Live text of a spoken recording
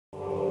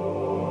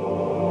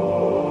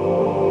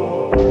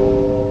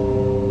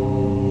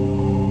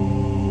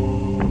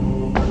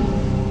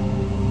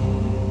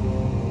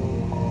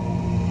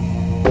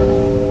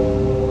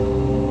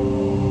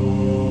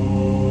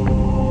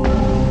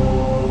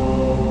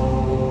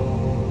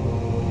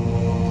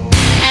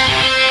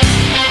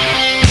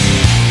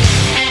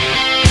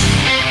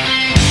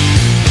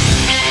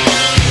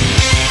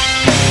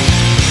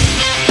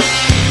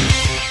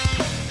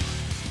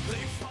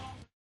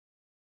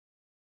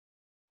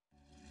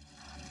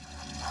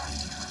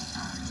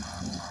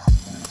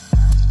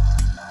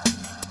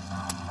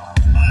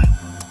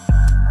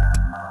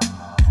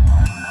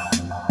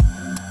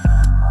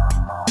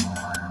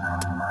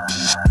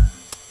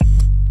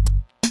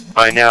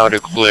I now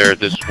declare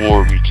this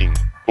war meeting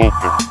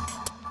open.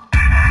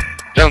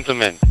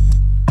 Gentlemen,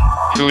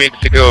 2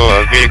 weeks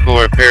ago, a vehicle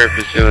repair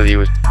facility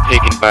was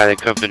taken by the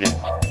Covenant.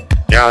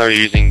 Now they're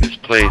using this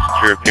place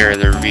to repair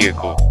their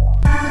vehicle.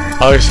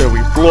 I say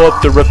we blow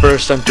up the repair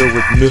center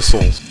with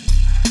missiles.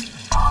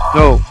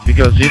 No,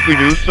 because if we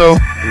do so,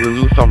 we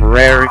will lose some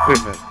rare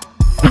equipment.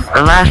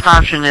 Our last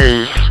option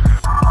is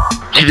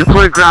to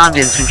deploy ground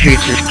infantry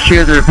to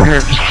secure the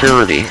repair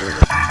facility.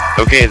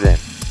 Okay then.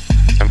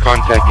 I'm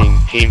contacting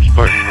Team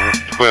Spartan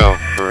 12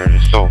 for an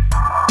assault.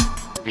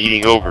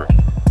 Meeting over.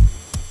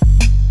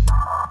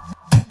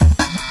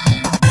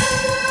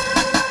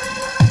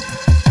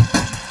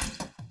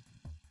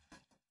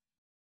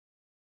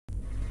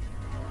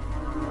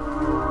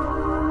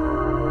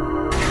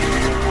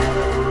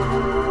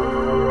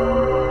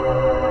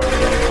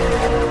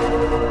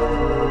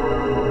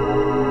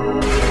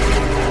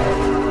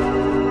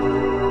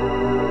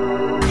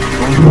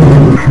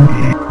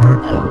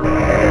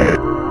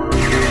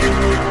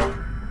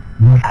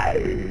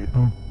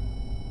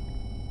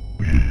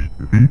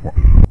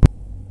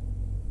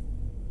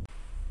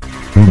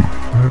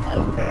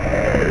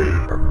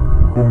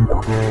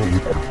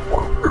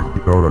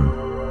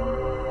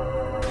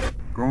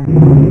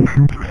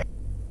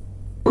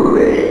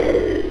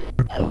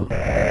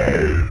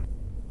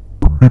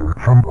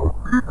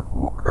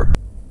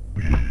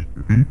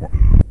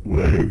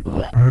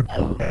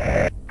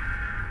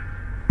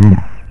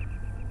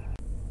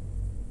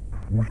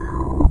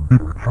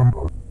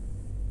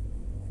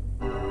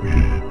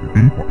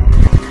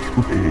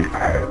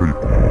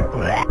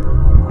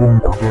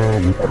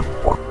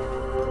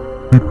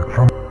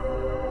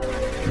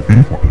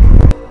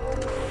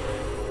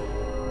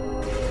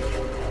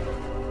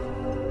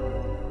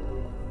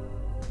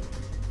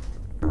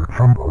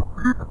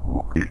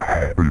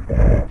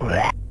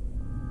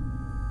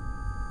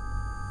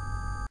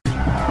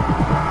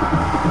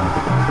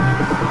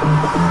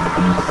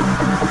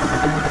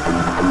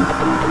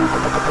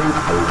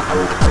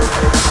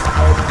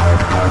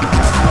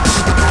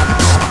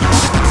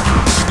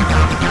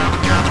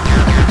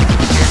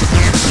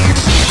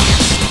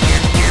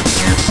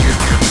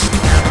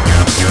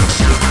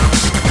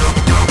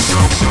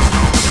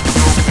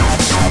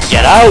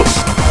 Get out!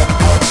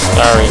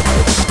 Sorry.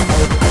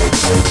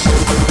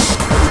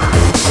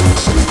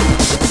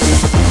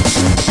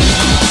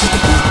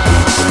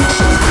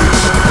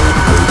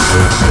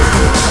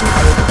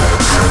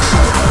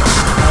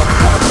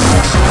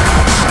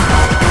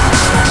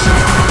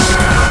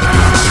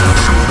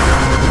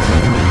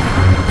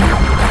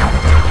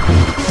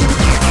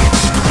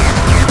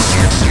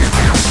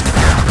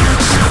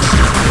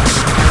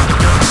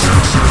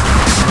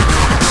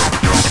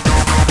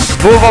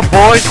 Move up,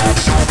 boys!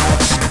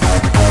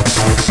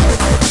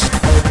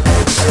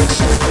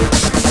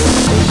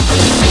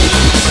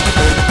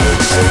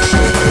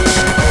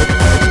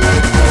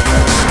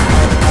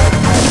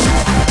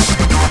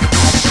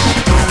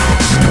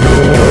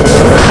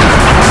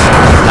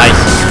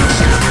 Nice.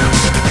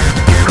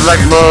 Good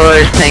luck,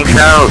 boys. Tanks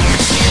out.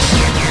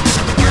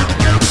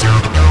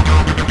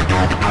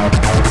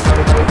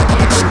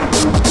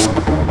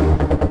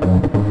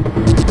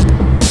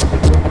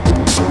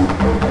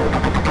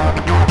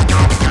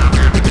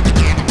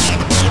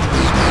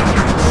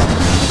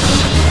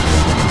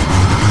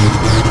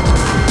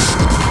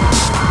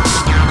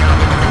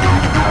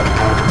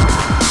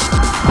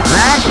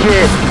 That's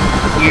it.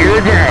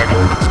 You're dead.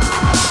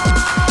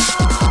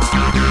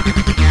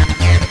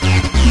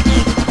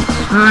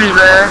 Who's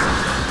there?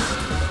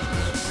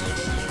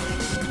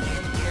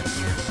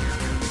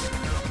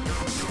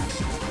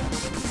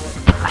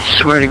 I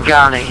swear to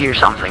God, I hear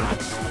something.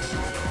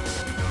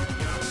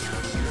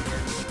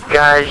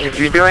 Guys, if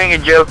you're doing a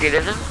joke, it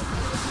isn't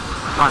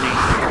funny.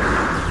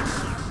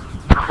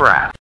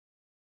 Crap.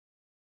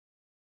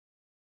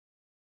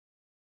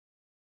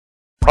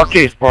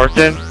 Okay,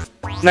 Spartan.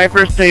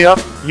 Sniper, stay up.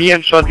 Me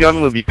and Shotgun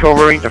will be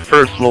covering the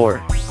first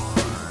floor.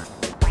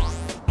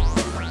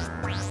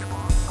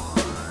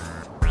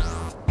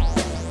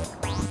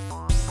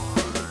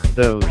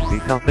 So, see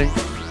something?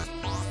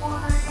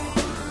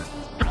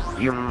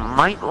 You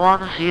might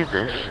want to see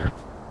this.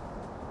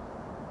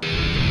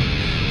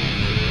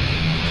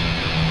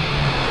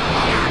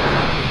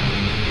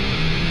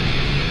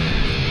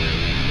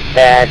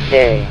 Bad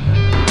day.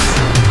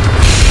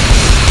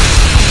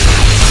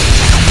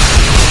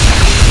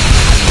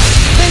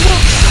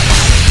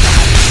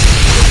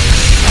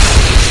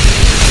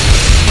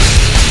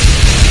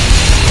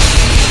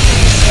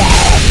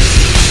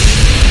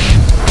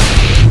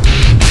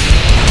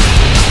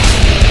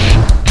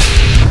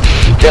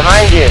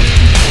 Behind you.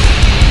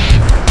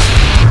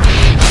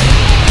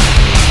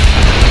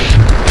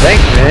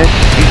 Thanks, man.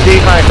 You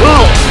saved my—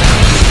 Ooh!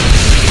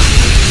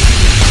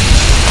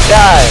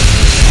 Die.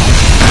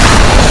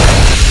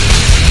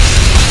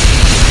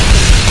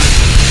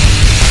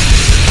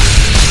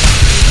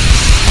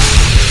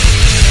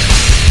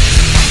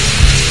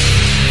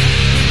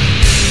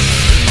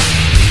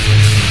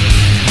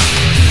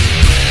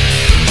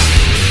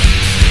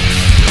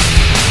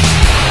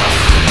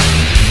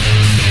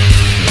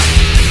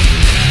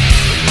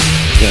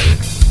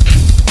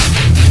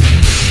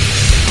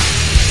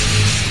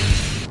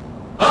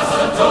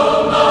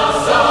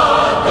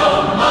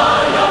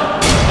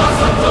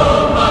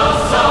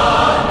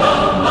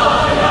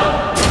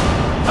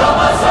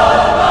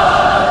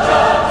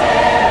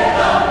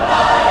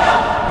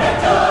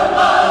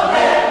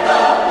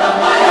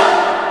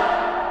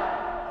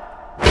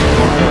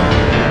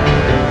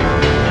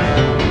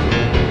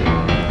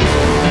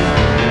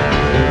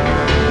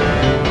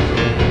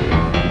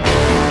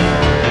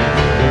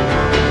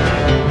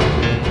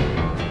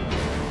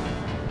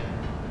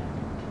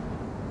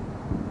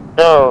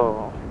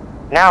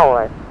 Now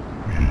what?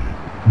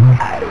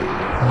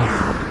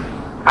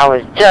 I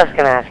was just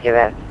gonna ask you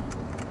that.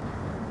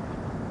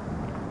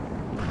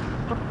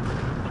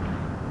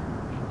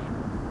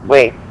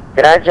 Wait,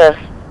 did I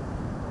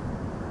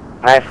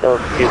feel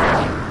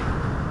stupid?